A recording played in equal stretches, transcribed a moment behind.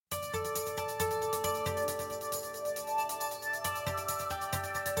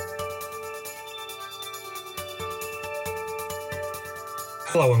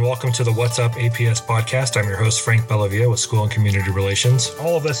Hello and welcome to the What's Up APS podcast. I'm your host, Frank Bellavia with School and Community Relations.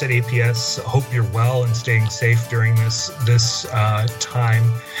 All of us at APS hope you're well and staying safe during this time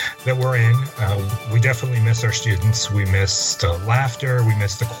that we're in. We definitely miss our students. We miss the laughter, we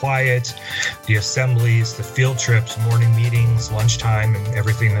miss the quiet, the assemblies, the field trips, morning meetings, lunchtime, and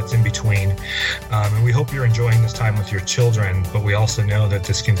everything that's in between. And we hope you're enjoying this time with your children, but we also know that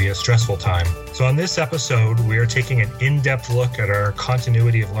this can be a stressful time. So on this episode, we are taking an in-depth look at our continuity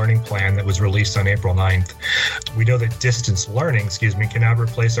of learning plan that was released on April 9th. We know that distance learning, cannot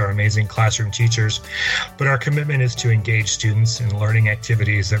replace our amazing classroom teachers, but our commitment is to engage students in learning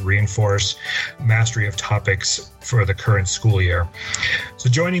activities that reinforce mastery of topics for the current school year. So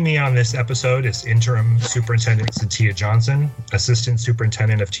joining me on this episode is Interim Superintendent Cynthia Johnson, Assistant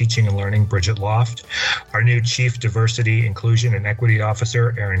Superintendent of Teaching and Learning Bridget Loft, our new Chief Diversity, Inclusion, and Equity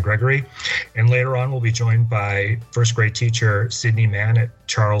Officer, Erin Gregory, and later on we'll be joined by first grade teacher Sydney Mann at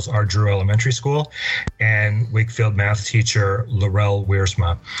Charles R. Drew Elementary School and Wakefield math teacher Laurel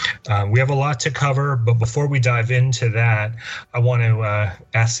Wiersma. We have a lot to cover, but before we dive into that, I want to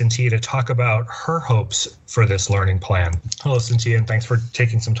ask Cynthia to talk about her hopes for this learning plan. Hello, Cynthia, and thanks for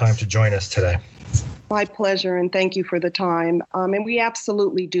taking some time to join us today. My pleasure, and thank you for the time. And we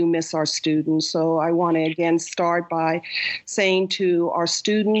absolutely do miss our students. So I want to again start by saying to our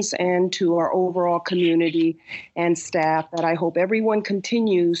students and to our overall community and staff that I hope everyone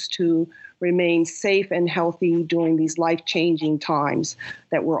continues to remain safe and healthy during these life-changing times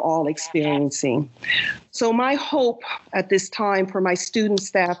that we're all experiencing. So my hope at this time for my students,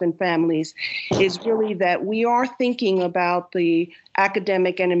 staff, and families is really that we are thinking about the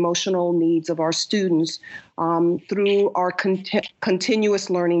academic and emotional needs of our students through our continuous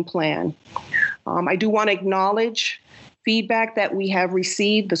learning plan. I do want to acknowledge feedback that we have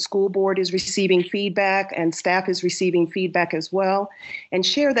received. The school board is receiving feedback and staff is receiving feedback as well, and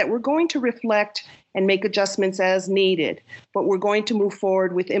share that we're going to reflect and make adjustments as needed, but we're going to move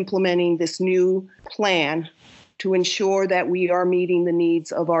forward with implementing this new plan to ensure that we are meeting the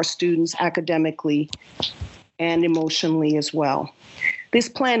needs of our students academically and emotionally as well. This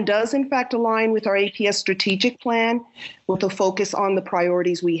plan does, in fact, align with our APS strategic plan with a focus on the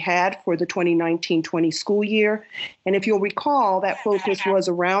priorities we had for the 2019-20 school year. And if you'll recall, that focus was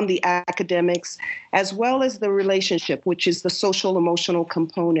around the academics as well as the relationship, which is the social emotional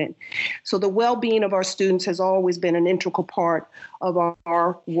component. So the well-being of our students has always been an integral part of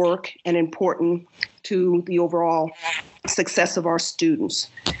our work and important to the overall success of our students.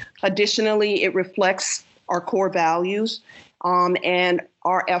 Additionally, it reflects our core values. And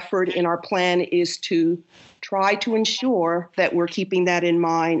our effort in our plan is to try to ensure that we're keeping that in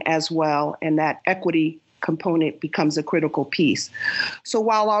mind as well, and that equity component becomes a critical piece. So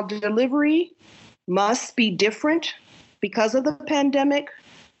while our delivery must be different because of the pandemic,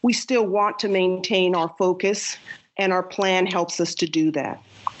 we still want to maintain our focus, and our plan helps us to do that.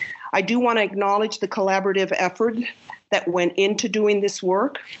 I do want to acknowledge the collaborative effort that went into doing this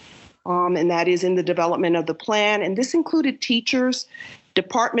work. And that is in the development of the plan. And this included teachers,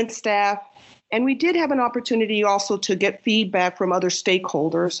 department staff, and we did have an opportunity also to get feedback from other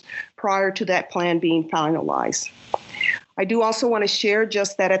stakeholders prior to that plan being finalized. I do also want to share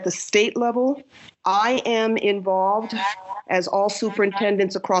just that at the state level, I am involved, as all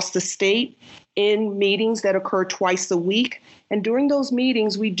superintendents across the state, in meetings that occur twice a week. And during those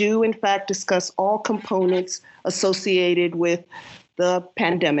meetings, we do, in fact, discuss all components associated with the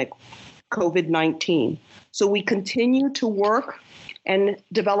pandemic, COVID-19. So we continue to work and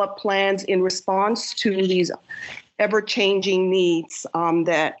develop plans in response to these ever-changing needs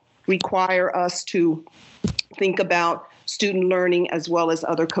that require us to think about student learning as well as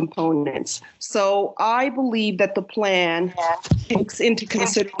other components. So I believe that the plan takes into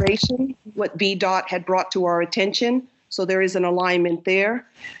consideration what VDOT had brought to our attention. So there is an alignment there.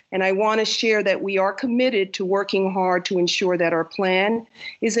 And I want to share that we are committed to working hard to ensure that our plan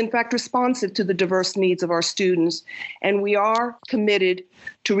is in fact responsive to the diverse needs of our students. And we are committed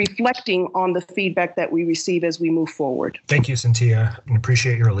to reflecting on the feedback that we receive as we move forward. Thank you, Cynthia. I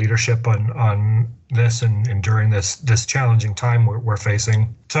appreciate your leadership on this and during this challenging time we're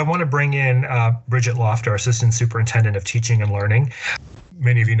facing. So I want to bring in Bridget Loft, our Assistant Superintendent of Teaching and Learning.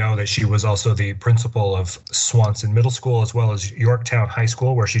 Many of you know that she was also the principal of Swanson Middle School as well as Yorktown High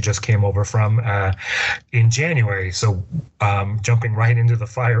School, where she just came over from in January. So jumping right into the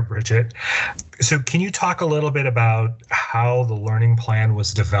fire, Bridget. So can you talk a little bit about how the learning plan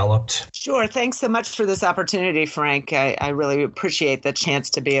was developed? Sure. Thanks so much for this opportunity, Frank. I really appreciate the chance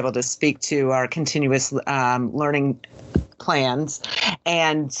to be able to speak to our continuous learning plans.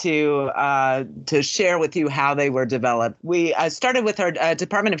 and to share with you how they were developed. We started with our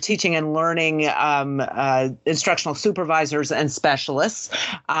Department of Teaching and Learning instructional supervisors and specialists,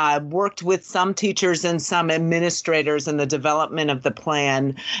 worked with some teachers and some administrators in the development of the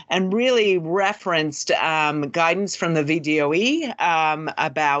plan, and really referenced guidance from the VDOE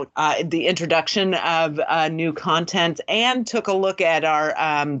about the introduction of new content, and took a look at our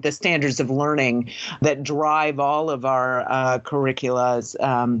the standards of learning that drive all of our curricula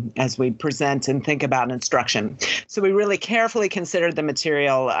as we present and think about instruction. So we really carefully considered the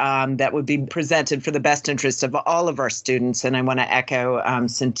material that would be presented for the best interest of all of our students. And I want to echo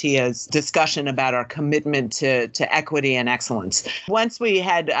Cynthia's discussion about our commitment to equity and excellence. Once we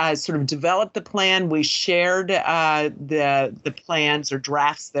had sort of developed the plan, we shared the plans or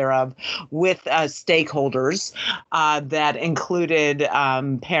drafts thereof with stakeholders that included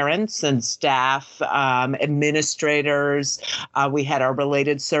parents and staff, administrators. We had our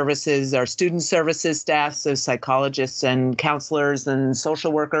related services, our student services staff, so psychologists and counselors and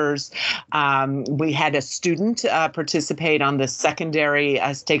social workers. We had a student participate on the secondary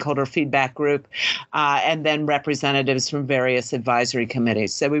stakeholder feedback group, and then representatives from various advisory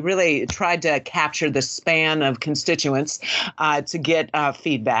committees. So we really tried to capture the span of constituents to get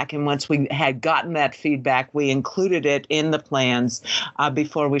feedback. And once we had gotten that feedback, we included it in the plans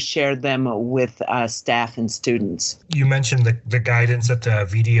before we shared them with staff and students. You mentioned the guidance that the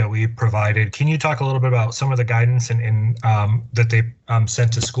VDOE provided. Can you talk a little bit about some of the guidance that they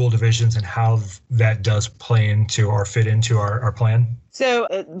sent to school divisions and how that does play into or fit into our plan? So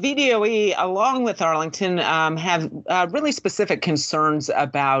VDOE, along with Arlington, have really specific concerns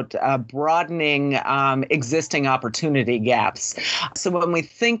about broadening existing opportunity gaps. So when we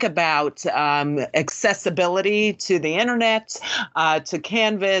think about accessibility to the internet, to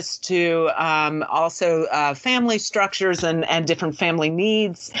Canvas, to also family structures and different family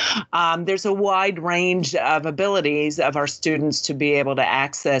needs, there's a wide range of abilities of our students to be able to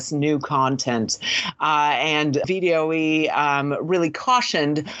access new content. And VDOE really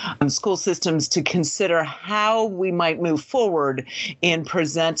cautioned school systems to consider how we might move forward in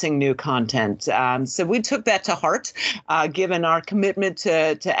presenting new content. So we took that to heart, given our commitment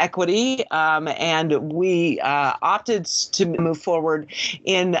to equity, and we opted to move forward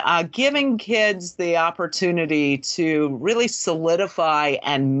in giving kids the opportunity to really solidify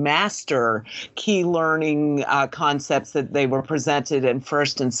and master key learning concepts that they were presented in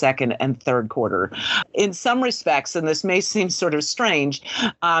first and second and third quarter. In some respects, and this may seem sort of strange,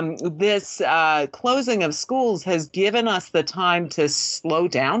 this closing of schools has given us the time to slow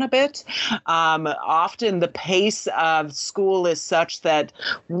down a bit. Often the pace of school is such that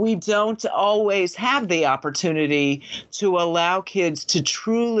we don't always have the opportunity to allow kids to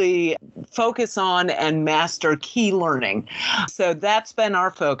truly focus on and master key learning. So that's been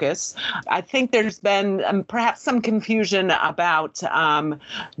our focus. I think there's been perhaps some confusion about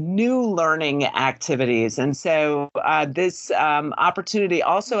new learning activities. And so this opportunity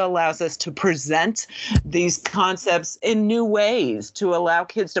also allows us to present these concepts in new ways, to allow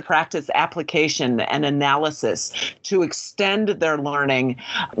kids to practice application and analysis, to extend their learning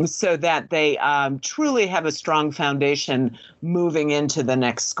so that they truly have a strong foundation moving into the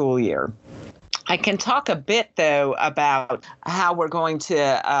next school year. I can talk a bit, though, about how we're going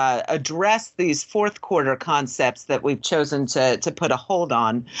to address these fourth quarter concepts that we've chosen to put a hold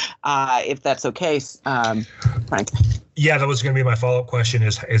on, if that's okay, Frank. Yeah, that was going to be my follow-up question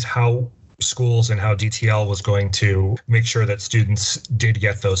is how schools and how DTL was going to make sure that students did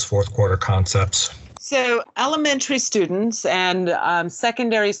get those fourth quarter concepts. So elementary students and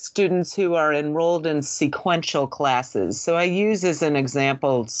secondary students who are enrolled in sequential classes. So I use as an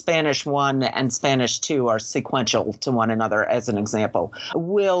example, Spanish 1 and Spanish 2 are sequential to one another as an example.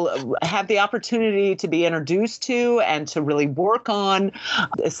 Will have the opportunity to be introduced to and to really work on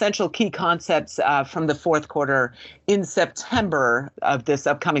essential key concepts from the fourth quarter in September of this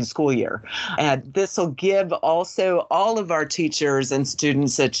upcoming school year. And this will give also all of our teachers and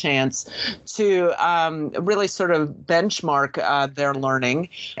students a chance to really sort of benchmark their learning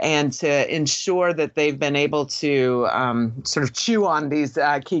and to ensure that they've been able to sort of chew on these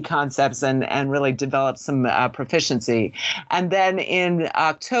key concepts and really develop some proficiency. And then in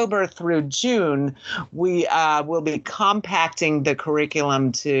October through June, we will be compacting the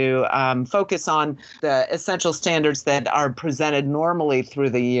curriculum to focus on the essential standards that are presented normally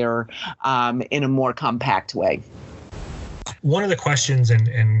through the year in a more compact way. One of the questions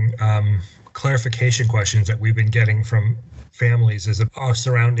and clarification questions that we've been getting from families is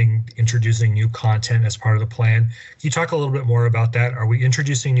surrounding introducing new content as part of the plan. Can you talk a little bit more about that? Are we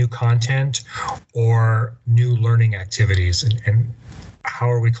introducing new content or new learning activities? And how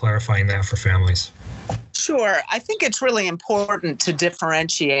are we clarifying that for families? Sure. I think it's really important to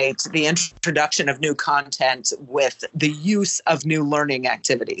differentiate the introduction of new content with the use of new learning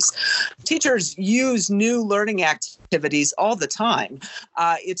activities. Teachers use new learning activities all the time.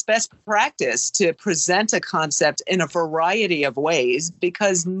 It's best practice to present a concept in a variety of ways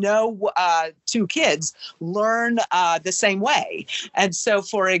because no two kids learn the same way. And so,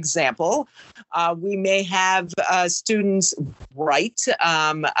 for example, we may have students write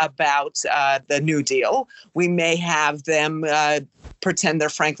about the New Deal. We may have them pretend they're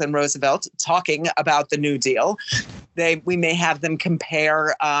Franklin Roosevelt talking about the New Deal. We may have them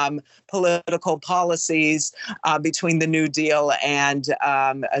compare political policies between the New Deal and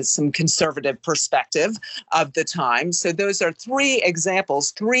some conservative perspective of the time. So those are three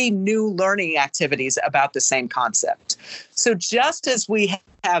examples, three new learning activities about the same concept. So just as we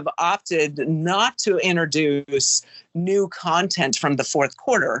have opted not to introduce new content from the fourth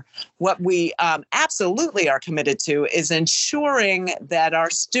quarter, what we absolutely are committed to is ensuring that our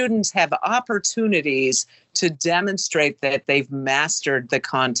students have opportunities to demonstrate that they've mastered the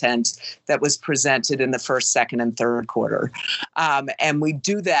content that was presented in the first, second, and third quarter. And we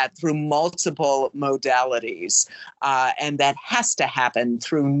do that through multiple modalities. And that has to happen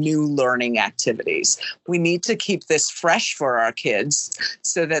through new learning activities. We need to keep this fresh for our kids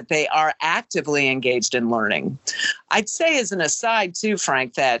so that they are actively engaged in learning. I'd say as an aside too,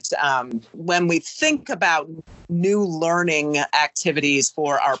 Frank, that when we think about new learning activities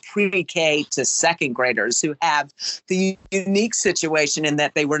for our pre-K to second graders who have the unique situation in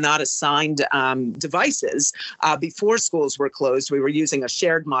that they were not assigned devices before schools were closed. We were using a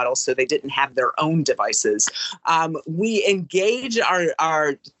shared model, so they didn't have their own devices. We engage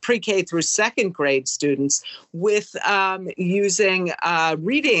our pre-K through second grade students with using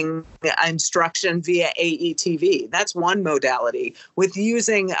reading instruction via AETV. That's one modality. With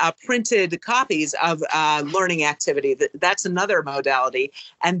using printed copies of learning activity, that's another modality.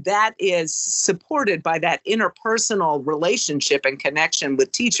 And that is supported by that interpersonal relationship and connection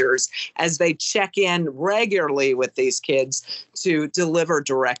with teachers as they check in regularly with these kids to deliver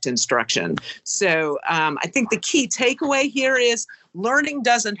direct instruction. So I think the key takeaway here is learning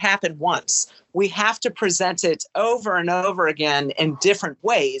doesn't happen once. We have to present it over and over again in different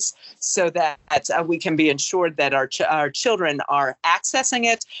ways so that we can be ensured that our children are accessing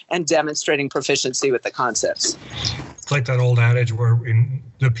it and demonstrating proficiency with the concepts. It's like that old adage where in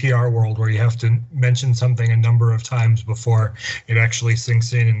the PR world where you have to mention something a number of times before it actually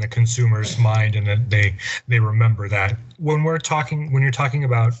sinks in the consumer's mind and that they remember that. When you're talking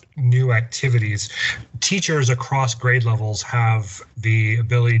about new activities, teachers across grade levels have the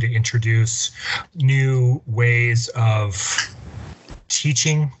ability to introduce new ways of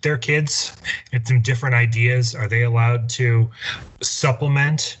teaching their kids and some different ideas. Are they allowed to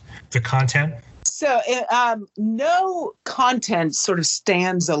supplement the content? So no content sort of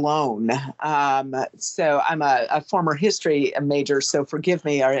stands alone. So I'm a former history major, so forgive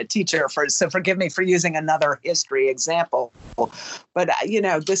me, or a teacher, so forgive me for using another history example. But,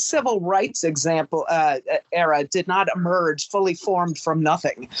 the civil rights era did not emerge fully formed from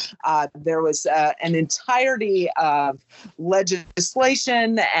nothing. There was an entirety of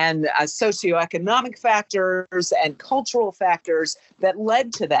legislation and socioeconomic factors and cultural factors that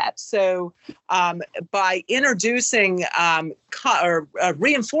led to that. So by introducing or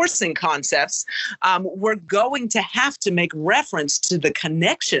reinforcing concepts, we're going to have to make reference to the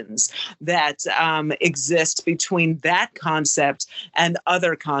connections that exist between that concept and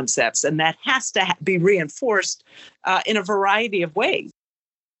other concepts. And that has to be reinforced in a variety of ways.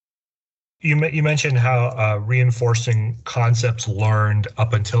 You mentioned how reinforcing concepts learned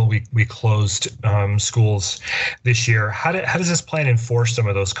up until we closed schools this year. How does this plan enforce some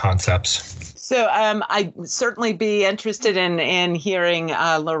of those concepts? So I'd certainly be interested in hearing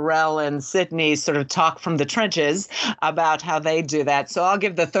Laurel and Sydney sort of talk from the trenches about how they do that. So I'll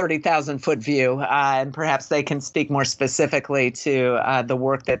give the 30,000-foot view, and perhaps they can speak more specifically to the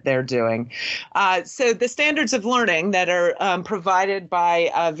work that they're doing. So the standards of learning that are provided by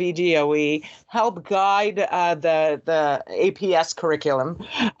VDOE help guide the APS curriculum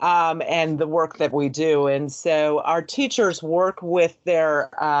and the work that we do. And so our teachers work with their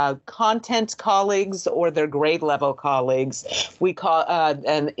content colleagues or their grade level colleagues. We call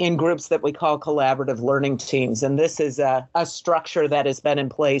and in groups that we call collaborative learning teams. And this is a structure that has been in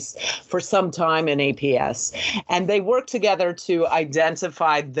place for some time in APS. And they work together to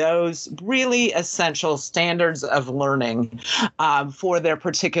identify those really essential standards of learning for their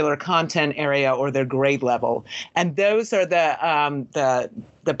particular content area or their grade level. And those are the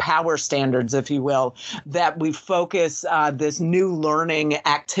the power standards, if you will, that we focus this new learning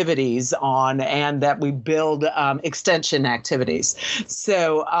activities on, and that we build extension activities.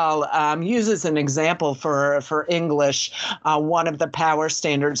 So I'll use as an example for English, one of the power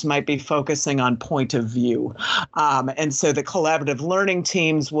standards might be focusing on point of view. And so the collaborative learning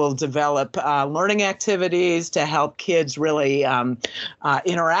teams will develop learning activities to help kids really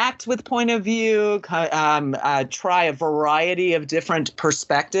interact with point of view, try a variety of different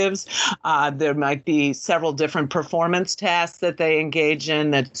perspectives. There might be several different performance tasks that they engage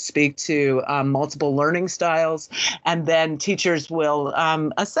in that speak to multiple learning styles, and then teachers will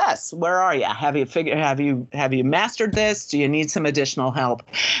assess, where are you? Have you mastered this? Do you need some additional help?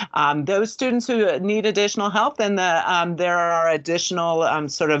 Those students who need additional help, then there are additional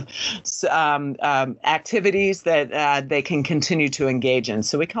activities that they can continue to engage in.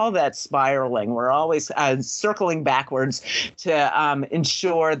 So we call that spiraling. We're always circling backwards to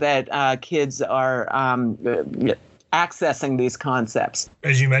ensure that kids are accessing these concepts.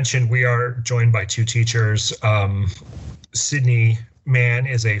 As you mentioned, we are joined by two teachers. Sydney Mann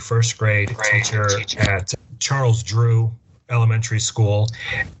is a first grade teacher at Charles Drew Elementary School.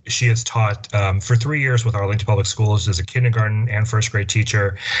 She has taught for 3 years with Arlington Public Schools as a kindergarten and first grade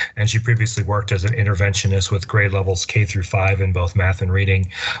teacher, and she previously worked as an interventionist with grade levels K through 5 in both math and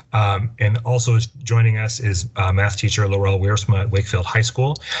reading. And also joining us is math teacher Laurel Wiersma at Wakefield High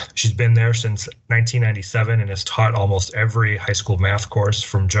School. She's been there since 1997 and has taught almost every high school math course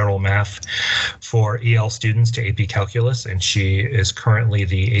from general math for EL students to AP Calculus, and she is currently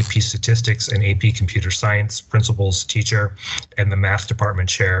the AP Statistics and AP Computer Science Principals teacher and the math department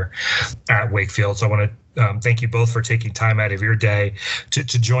chair at Wakefield. So I want to thank you both for taking time out of your day to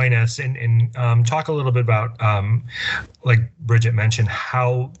join us and talk a little bit about, like Bridget mentioned,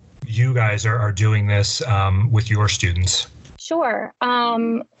 how you guys are doing this with your students. Sure.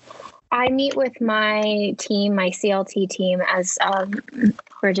 I meet with my team, my CLT team, as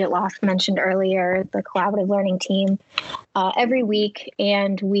Bridget Loft mentioned earlier, the collaborative learning team, every week,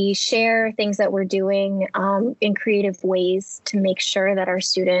 and we share things that we're doing in creative ways to make sure that our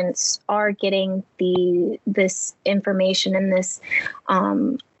students are getting this information and this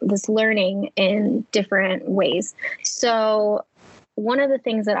learning in different ways. So one of the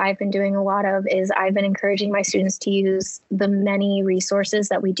things that I've been doing a lot of is I've been encouraging my students to use the many resources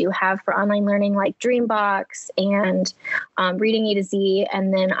that we do have for online learning, like Dreambox and Reading A to Z.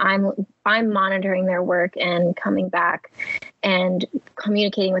 And then I'm monitoring their work and coming back and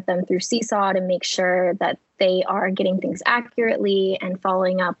communicating with them through Seesaw to make sure that they are getting things accurately and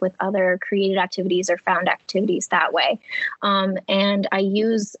following up with other created activities or found activities that way. And I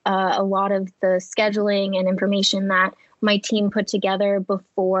use a lot of the scheduling and information that my team put together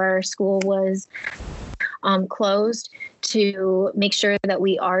before school was closed to make sure that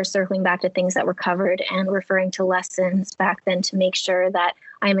we are circling back to things that were covered and referring to lessons back then to make sure that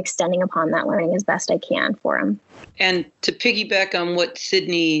I'm extending upon that learning as best I can for them. And to piggyback on what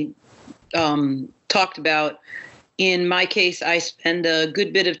Sydney talked about, in my case, I spend a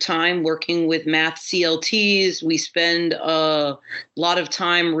good bit of time working with math CLTs. We spend a lot of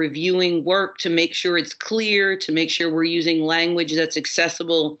time reviewing work to make sure it's clear, to make sure we're using language that's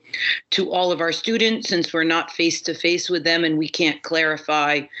accessible to all of our students, since we're not face-to-face with them and we can't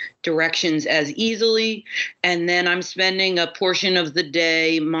clarify directions as easily. And then I'm spending a portion of the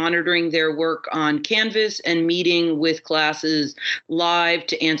day monitoring their work on Canvas and meeting with classes live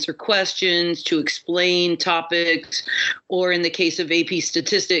to answer questions, to explain topics, or in the case of AP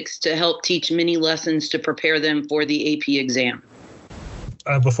Statistics, to help teach mini lessons to prepare them for the AP exam.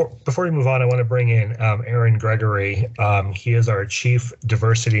 Before we move on, I want to bring in Aaron Gregory. He is our Chief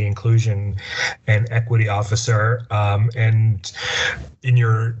Diversity, Inclusion, and Equity Officer. And in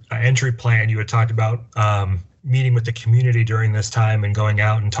your entry plan, you had talked about meeting with the community during this time and going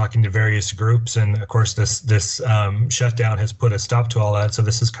out and talking to various groups. And of course, this shutdown has put a stop to all that. So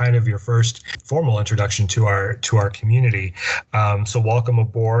this is kind of your first formal introduction to our community. So welcome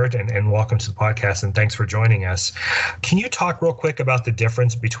aboard and welcome to the podcast. And thanks for joining us. Can you talk real quick about the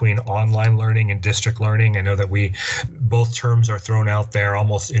difference between online learning and district learning? I know that both terms are thrown out there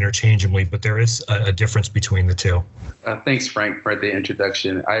almost interchangeably, but there is a difference between the two. Thanks, Frank, for the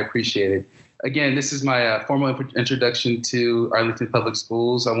introduction. I appreciate it. Again, this is my formal introduction to Arlington Public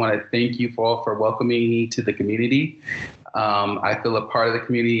Schools. I want to thank you all for welcoming me to the community. I feel a part of the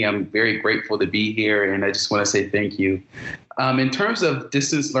community. I'm very grateful to be here, and I just want to say thank you. In terms of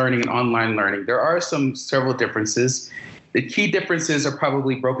distance learning and online learning, there are several differences. The key differences are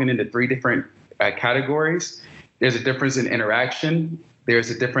probably broken into three different categories. There's a difference in interaction, there's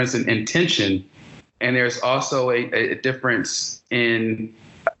a difference in intention, and there's also a difference in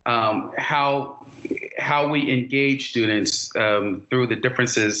how we engage students through the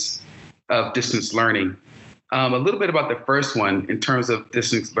differences of distance learning. A little bit about the first one in terms of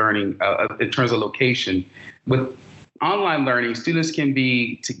distance learning, in terms of location. With online learning, students can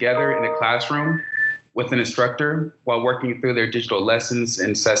be together in a classroom with an instructor while working through their digital lessons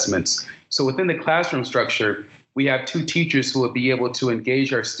and assessments. So within the classroom structure, we have two teachers who will be able to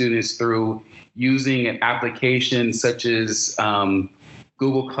engage our students through using an application such as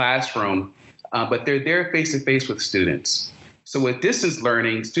Google Classroom, but they're there face-to-face with students. So with distance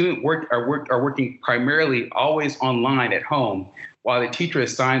learning, students are working primarily always online at home while the teacher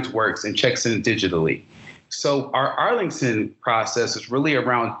assigns works and checks in digitally. So our Arlington process is really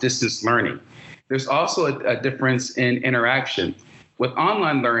around distance learning. There's also a difference in interaction. With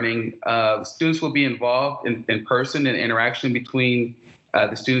online learning, students will be involved in person and interaction between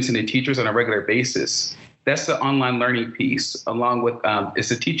the students and the teachers on a regular basis. That's the online learning piece, along with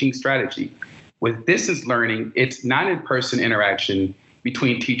it's a teaching strategy. With distance learning, it's not in-person interaction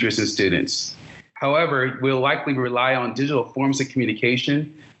between teachers and students. However, we'll likely rely on digital forms of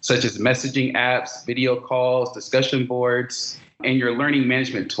communication, such as messaging apps, video calls, discussion boards, and your learning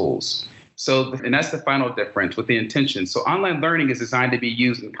management tools. And that's the final difference with the intention. So online learning is designed to be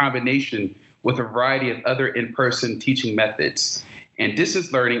used in combination with a variety of other in-person teaching methods. And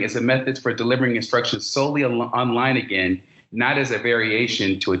distance learning is a method for delivering instruction solely online again, not as a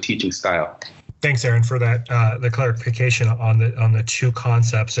variation to a teaching style. Thanks, Aaron, for that the clarification on the two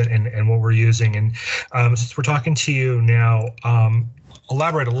concepts and what we're using. And since we're talking to you now,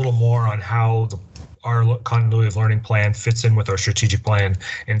 elaborate a little more on how our continuity of learning plan fits in with our strategic plan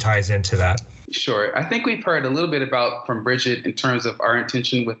and ties into that. Sure. I think we've heard a little bit from Bridget in terms of our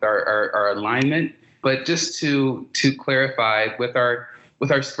intention with our alignment, but just to clarify, with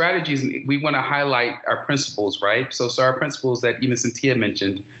our strategies, we want to highlight our principles, right? So our principles that even Cynthia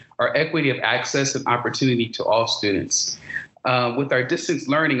mentioned are equity of access and opportunity to all students. With our distance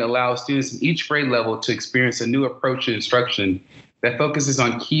learning, allows students in each grade level to experience a new approach to instruction that focuses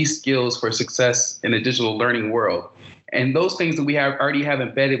on key skills for success in a digital learning world. And those things that we already have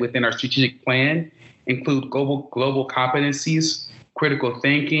embedded within our strategic plan include global competencies, critical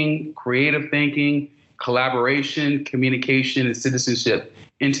thinking, creative thinking, collaboration, communication, and citizenship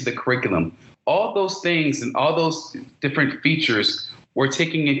into the curriculum. All those things and all those different features we're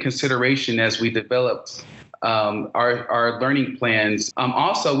taking in consideration as we developed our learning plans.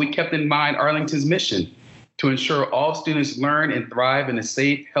 Also, we kept in mind Arlington's mission to ensure all students learn and thrive in a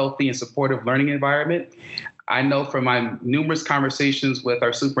safe, healthy, and supportive learning environment. I know from my numerous conversations with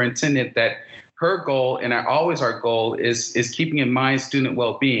our superintendent that her goal, and always our goal, is keeping in mind student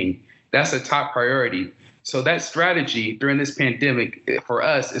well-being. That's a top priority. So that strategy during this pandemic for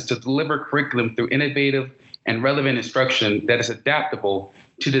us is to deliver curriculum through innovative and relevant instruction that is adaptable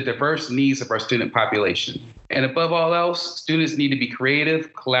to the diverse needs of our student population. And above all else, students need to be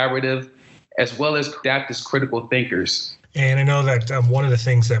creative, collaborative, as well as adapt as critical thinkers. And I know that one of the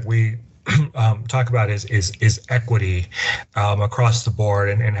things that we talk about is equity across the board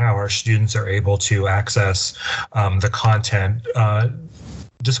and how our students are able to access the content.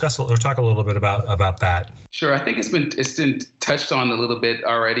 Discuss or talk a little bit about that. Sure. I think it's been touched on a little bit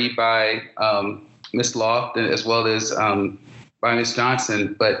already by Ms. Loft as well as by Ms.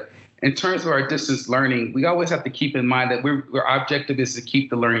 Johnson. But in terms of our distance learning, we always have to keep in mind that our objective is to keep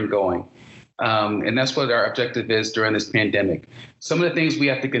the learning going. And that's what our objective is during this pandemic. Some of the things we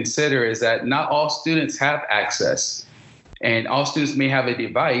have to consider is that not all students have access, and all students may have a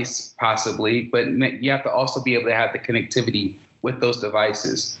device possibly, but you have to also be able to have the connectivity with those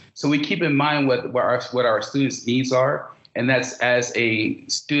devices. So we keep in mind what our students' needs are, and that's as a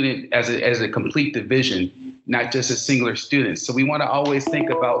student, as a complete division, not just a singular student. So we want to always think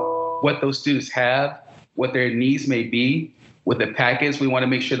about what those students have, what their needs may be. With the package, we want to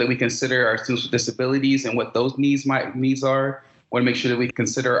make sure that we consider our students with disabilities and what those needs are. We want to make sure that we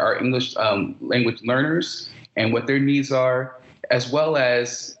consider our English language learners and what their needs are, as well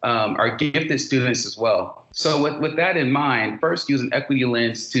as our gifted students as well. So with that in mind, first use an equity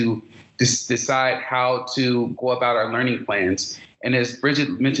lens to decide how to go about our learning plans. And as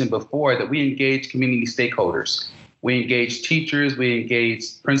Bridget mentioned before, that we engage community stakeholders. We engage teachers, we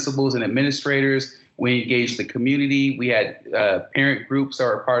engage principals and administrators, we engaged the community. We had parent groups that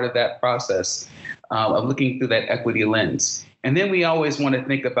are a part of that process of looking through that equity lens. And then we always want to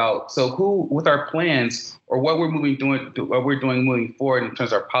think about, so who, with our plans or what we're doing moving forward in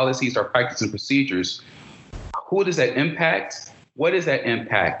terms of our policies, our practice and procedures, who does that impact? What is that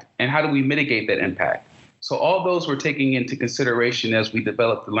impact? And how do we mitigate that impact? So all those we're taking into consideration as we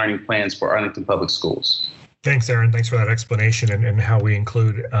develop the learning plans for Arlington Public Schools. Thanks, Erin. Thanks for that explanation and how we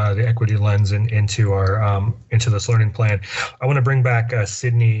include the equity lens into our into this learning plan. I want to bring back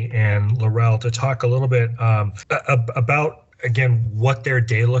Sydney and Laurel to talk a little bit about, again, what their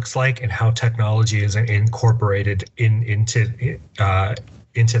day looks like and how technology is incorporated into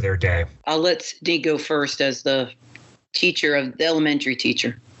their day. I'll let Sydney go first as the teacher of the elementary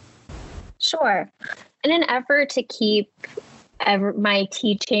teacher. Sure. In an effort to keep my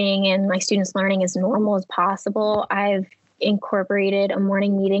teaching and my students' learning as normal as possible, I've incorporated a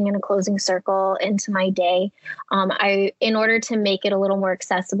morning meeting and a closing circle into my day. In order to make it a little more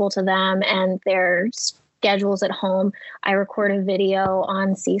accessible to them and their schedules at home, I record a video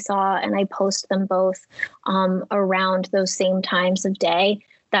on Seesaw and I post them both around those same times of day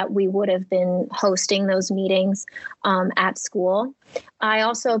that we would have been hosting those meetings at school. I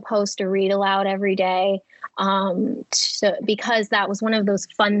also post a read aloud every day because that was one of those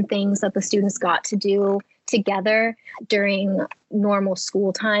fun things that the students got to do together during normal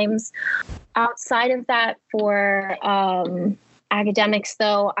school times. Outside of that, for academics,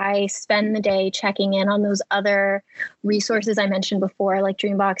 though, I spend the day checking in on those other resources I mentioned before, like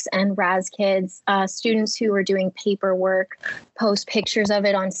Dreambox and RazKids. Students who are doing paperwork post pictures of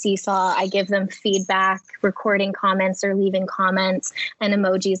it on Seesaw. I give them feedback, recording comments or leaving comments, and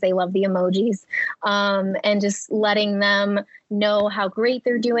emojis. They love the emojis. And just letting them know how great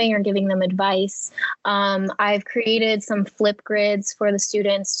they're doing or giving them advice. I've created some flip grids for the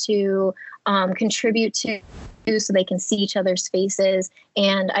students to contribute to, so they can see each other's faces.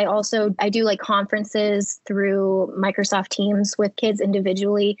 And I do like conferences through Microsoft Teams with kids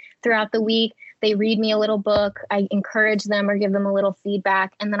individually throughout the week. They read me a little book. I encourage them or give them a little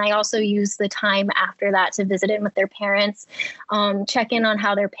feedback. And then I also use the time after that to visit in with their parents, check in on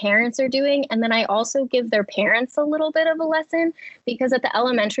how their parents are doing. And then I also give their parents a little bit of a lesson, because at the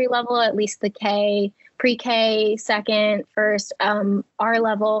elementary level, at least the pre-K, second, first, our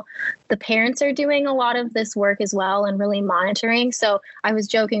level, the parents are doing a lot of this work as well and really monitoring. So I was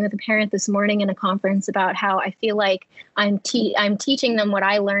joking with a parent this morning in a conference about how I feel like I'm teaching them what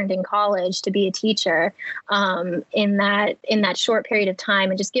I learned in college to be a teacher in that short period of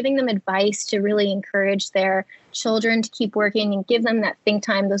time, and just giving them advice to really encourage their children to keep working and give them that think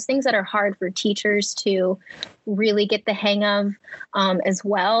time, those things that are hard for teachers to really get the hang of as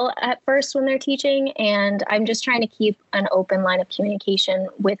well at first when they're teaching. And I'm just trying to keep an open line of communication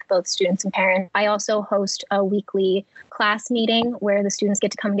with both students and parents. I also host a weekly class meeting where the students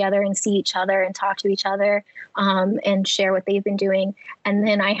get to come together and see each other and talk to each other and share what they've been doing. And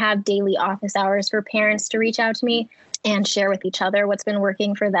then I have daily office hours for parents to reach out to me and share with each other what's been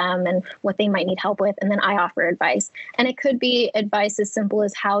working for them and what they might need help with. And then I offer advice. And it could be advice as simple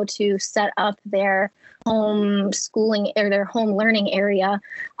as how to set up their home schooling or their home learning area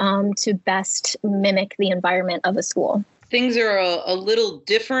to best mimic the environment of a school. Things are a little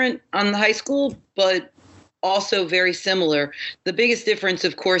different on the high school, but also very similar. The biggest difference,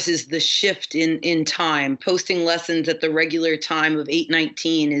 of course, is the shift in time. Posting lessons at the regular time of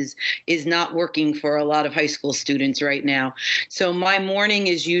 8:19 is not working for a lot of high school students right now. So my morning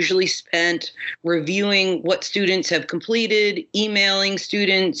is usually spent reviewing what students have completed, emailing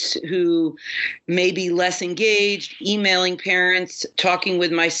students who may be less engaged, emailing parents, talking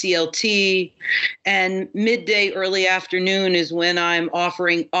with my CLT, and midday, early afternoon is when I'm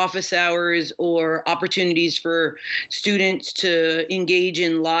offering office hours or opportunities for students to engage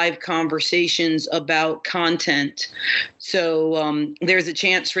in live conversations about content. So there's a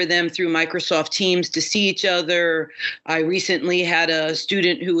chance for them through Microsoft Teams to see each other. I recently had a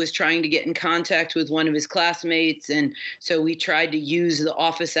student who was trying to get in contact with one of his classmates, and so we tried to use the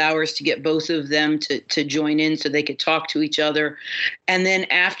office hours to get both of them to join in so they could talk to each other. And then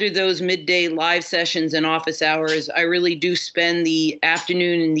after those midday live sessions and office hours, I really do spend the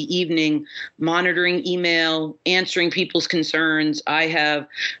afternoon and the evening monitoring email, answering people's concerns. I have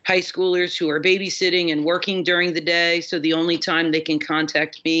high schoolers who are babysitting and working during the day, so the only time they can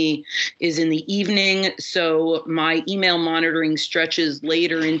contact me is in the evening. So my email monitoring stretches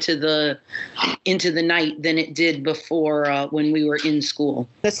later into the night than it did before when we were in school.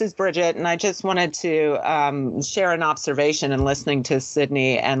 This is Bridget, and I just wanted to share an observation in listening to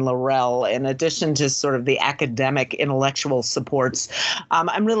Sydney and Laurel. In addition to sort of the academic intellectual supports,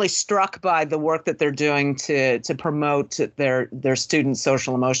 I'm really struck by the work that they're doing to promote their students'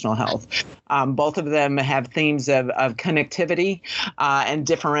 social emotional health. Both of them have themes of connectivity and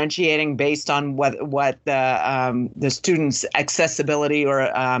differentiating based on what the students' accessibility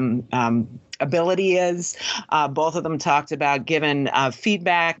or ability is. Both of them talked about giving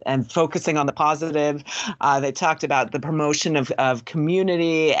feedback and focusing on the positive. They talked about the promotion of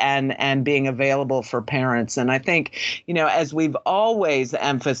community and being available for parents. And I think, as we've always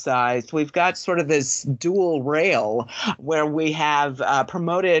emphasized, we've got sort of this dual rail where we have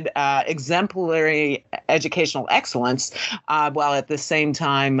promoted exemplary educational excellence while at the same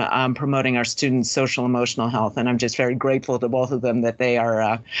time promoting our students' social emotional health. And I'm just very grateful to both of them that they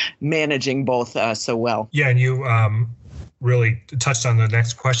are managing both so well. Yeah, and you really touched on the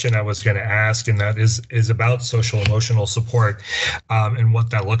next question I was going to ask, and that is about social emotional support and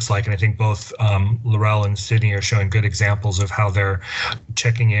what that looks like. And I think both Laurel and Sydney are showing good examples of how they're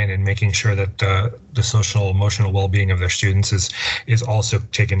checking in and making sure that the social emotional well-being of their students is also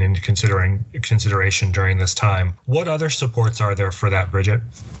taken into consideration during this time. What other supports are there for that, Bridget?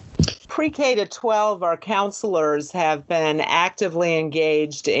 Pre-K to 12, our counselors have been actively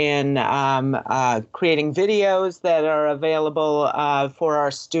engaged in creating videos that are available for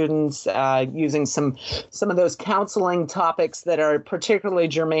our students, using some of those counseling topics that are particularly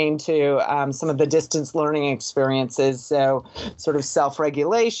germane to some of the distance learning experiences. So sort of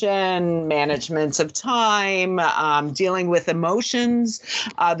self-regulation, management of time, dealing with emotions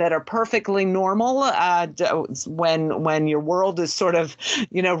that are perfectly normal when your world is sort of,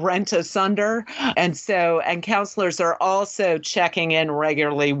 rent asunder. And counselors are also checking in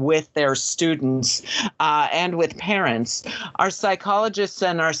regularly with their students and with parents. Our psychologists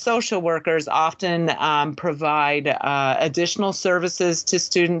and our social workers often provide additional services to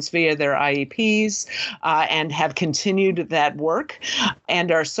students via their IEPs and have continued that work.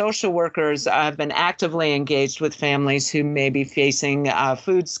 And our social workers have been actively engaged with families who may be facing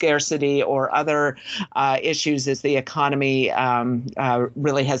food scarcity or other issues as the economy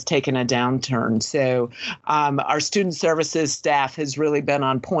really has taken a downturn. So our student services staff has really been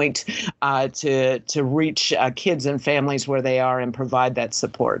on point to reach kids and families where they are and provide that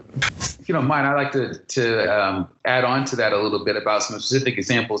support. If you don't mind, I'd like to add on to that a little bit about some specific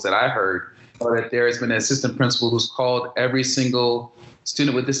examples that I heard. That there has been an assistant principal who's called every single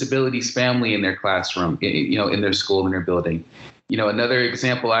student with disabilities family in their classroom, in their school, in their building. Another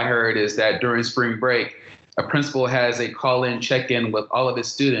example I heard is that during spring break, a principal has a call-in check-in with all of his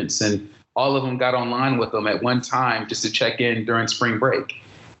students, and all of them got online with them at one time just to check in during spring break.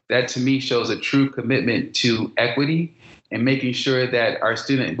 That to me shows a true commitment to equity and making sure that our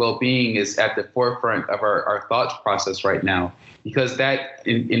student well-being is at the forefront of our thought process right now, because that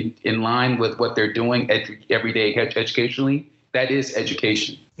in line with what they're doing every day educationally, that is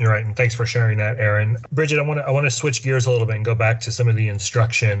education. You're right, and thanks for sharing that, Aaron. Bridget, I want to switch gears a little bit and go back to some of the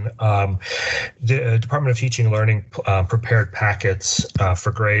instruction. The Department of Teaching and Learning prepared packets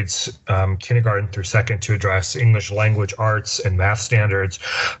for grades kindergarten through second to address English language arts and math standards.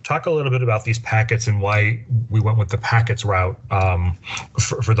 Talk a little bit about these packets and why we went with the packets route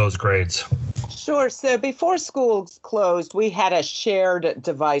for those grades. Sure. So before schools closed, we had a shared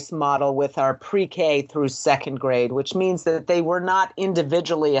device model with our pre-K through second grade, which means that they were not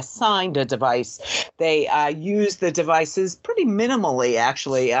individually assigned a device. They used the devices pretty minimally,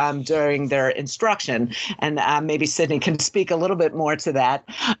 actually, during their instruction. And maybe Sydney can speak a little bit more to that.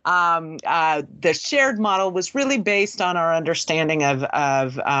 The shared model was really based on our understanding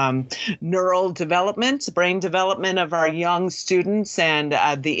of neural development, brain development of our young students, and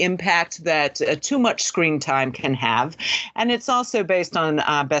the impact that too much screen time can have. And it's also based on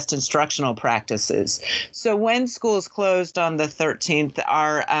best instructional practices. So when schools closed on the 13th,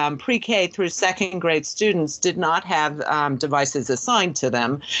 our pre-K through second grade students did not have devices assigned to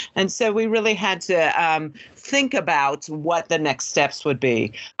them. And so we really had to think about what the next steps would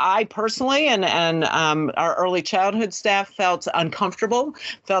be. I personally and our early childhood staff felt uncomfortable,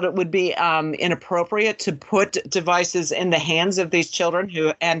 felt it would be inappropriate to put devices in the hands of these children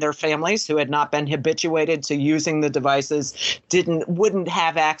and their families who had not been habituated to using the devices, wouldn't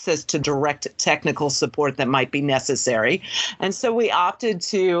have access to direct technical support that might be necessary. And so we opted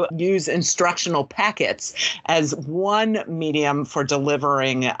to use instructional packets as one medium for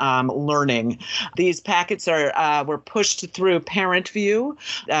delivering learning. These packets were pushed through ParentView.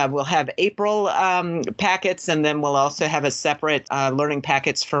 We'll have April packets, and then we'll also have a separate learning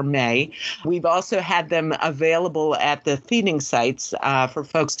packets for May. We've also had them available at the feeding sites for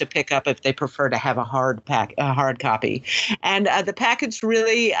folks to pick up if they prefer prefer to have a hard copy. And the package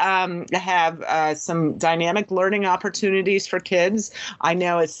really have some dynamic learning opportunities for kids. I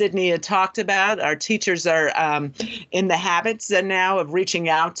know, as Sydney had talked about, our teachers are in the habits now of reaching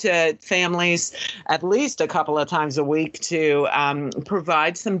out to families at least a couple of times a week to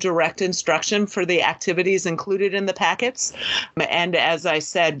provide some direct instruction for the activities included in the packets. And as I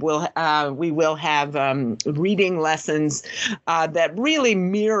said, we will have reading lessons that really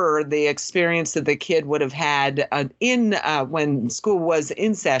mirror the experience that the kid would have had when school was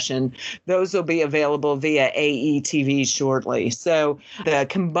in session. Those will be available via AETV shortly. So the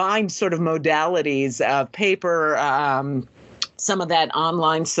combined sort of modalities of paper, some of that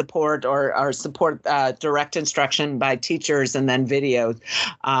online support or support direct instruction by teachers and then video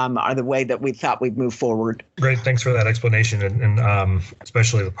are the way that we thought we'd move forward. Great. Thanks for that explanation. And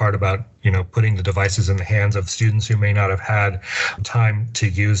especially the part about, putting the devices in the hands of students who may not have had time to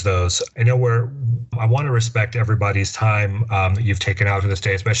use those. I know I want to respect everybody's time that you've taken out for this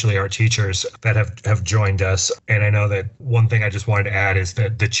day, especially our teachers that have joined us. And I know that one thing I just wanted to add is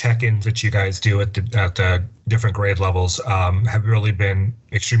that the check-ins that you guys do at the different grade levels have really been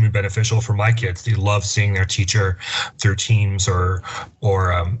extremely beneficial for my kids. They love seeing their teacher through Teams or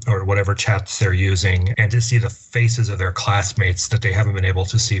whatever chats they're using, and to see the faces of their classmates that they haven't been able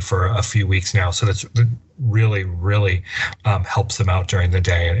to see for a few weeks now. So that's really, really helps them out during the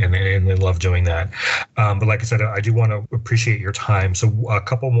day, and they love doing that. But like I said, I do want to appreciate your time. So a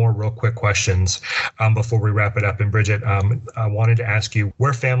couple more real quick questions before we wrap it up. And Bridget, I wanted to ask you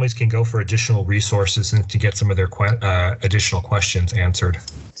where families can go for additional resources and to get some of their additional questions answered.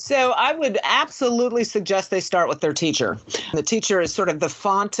 So I would absolutely suggest they start with their teacher. The teacher is sort of the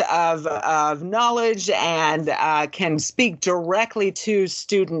font of knowledge and can speak directly to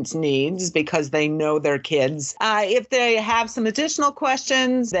students' needs because they know their kids. If they have some additional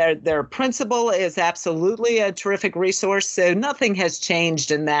questions, their principal is absolutely a terrific resource. So nothing has changed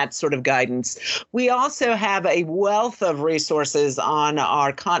in that sort of guidance. We also have a wealth of resources on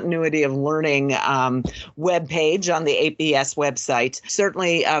our Continuity of Learning webpage on the APS website.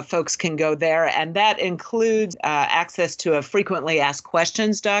 Certainly, folks can go there, and that includes access to a frequently asked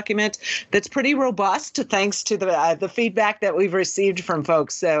questions document that's pretty robust, thanks to the feedback that we've received from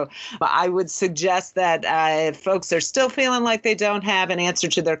folks. So I would suggest that if folks are still feeling like they don't have an answer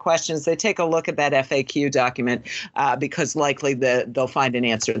to their questions, they take a look at that FAQ document because likely they'll find an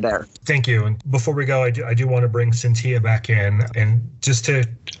answer there. Thank you. And before we go, I do want to bring Cynthia back in, and just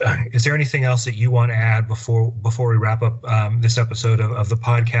is there anything else that you want to add before we wrap up this episode of the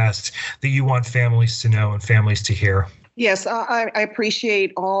podcast that you want families to know and families to hear? Yes, I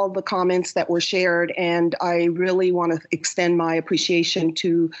appreciate all the comments that were shared, and I really want to extend my appreciation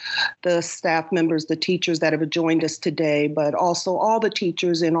to the staff members, the teachers that have joined us today, but also all the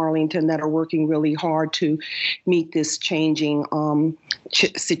teachers in Arlington that are working really hard to meet this changing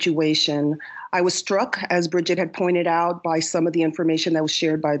situation. I was struck, as Bridget had pointed out, by some of the information that was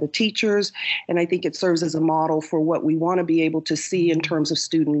shared by the teachers, and I think it serves as a model for what we want to be able to see in terms of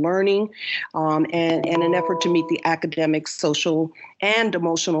student learning and an effort to meet the academic, social, and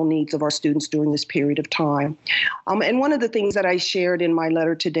emotional needs of our students during this period of time. And one of the things that I shared in my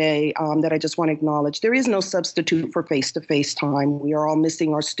letter today that I just want to acknowledge, there is no substitute for face-to-face time. We are all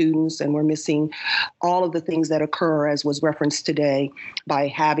missing our students, and we're missing all of the things that occur, as was referenced today, by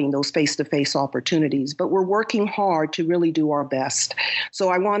having those face-to-face opportunities. But we're working hard to really do our best. So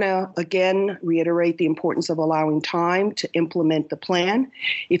I want to, again, reiterate the importance of allowing time to implement the plan.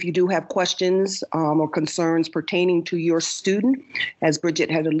 If you do have questions or concerns pertaining to your student, as Bridget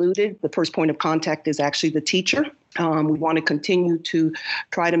had alluded, the first point of contact is actually the teacher. We want to continue to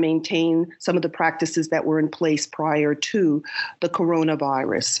try to maintain some of the practices that were in place prior to the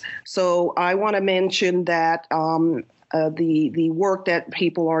coronavirus. So I want to mention that the work that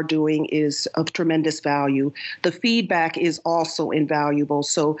people are doing is of tremendous value. The feedback is also invaluable.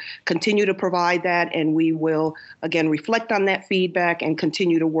 So continue to provide that, and we will, again, reflect on that feedback and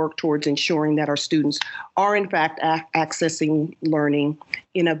continue to work towards ensuring that our students are, in fact, accessing learning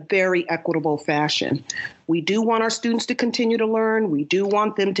in a very equitable fashion. We do want our students to continue to learn. We do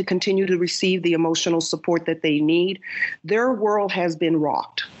want them to continue to receive the emotional support that they need. Their world has been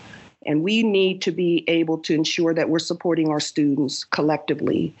rocked. And we need to be able to ensure that we're supporting our students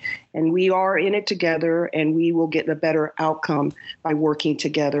collectively. And we are in it together, and we will get a better outcome by working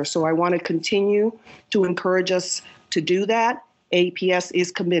together. So I want to continue to encourage us to do that. APS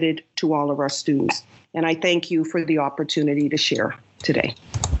is committed to all of our students. And I thank you for the opportunity to share today.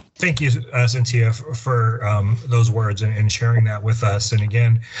 Thank you, Cynthia, for those words and sharing that with us. And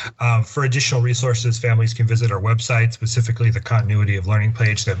again, for additional resources, families can visit our website, specifically the Continuity of Learning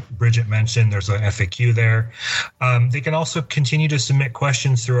page that Bridget mentioned. There's an FAQ there. They can also continue to submit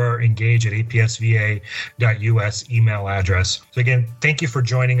questions through our engage@apsva.us email address. So again, thank you for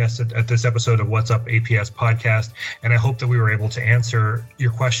joining us at this episode of What's Up APS podcast. And I hope that we were able to answer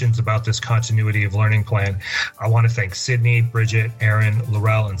your questions about this Continuity of Learning plan. I want to thank Sydney, Bridget, Aaron,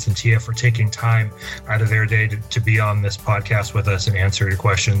 Laurel, and Cynthia for taking time out of their day to be on this podcast with us and answer your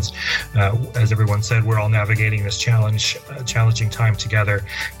questions. As everyone said, we're all navigating this challenging time together,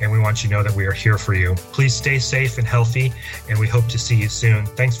 and we want you to know that we are here for you. Please stay safe and healthy, and we hope to see you soon.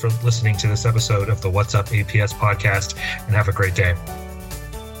 Thanks for listening to this episode of the What's Up APS podcast, and have a great day.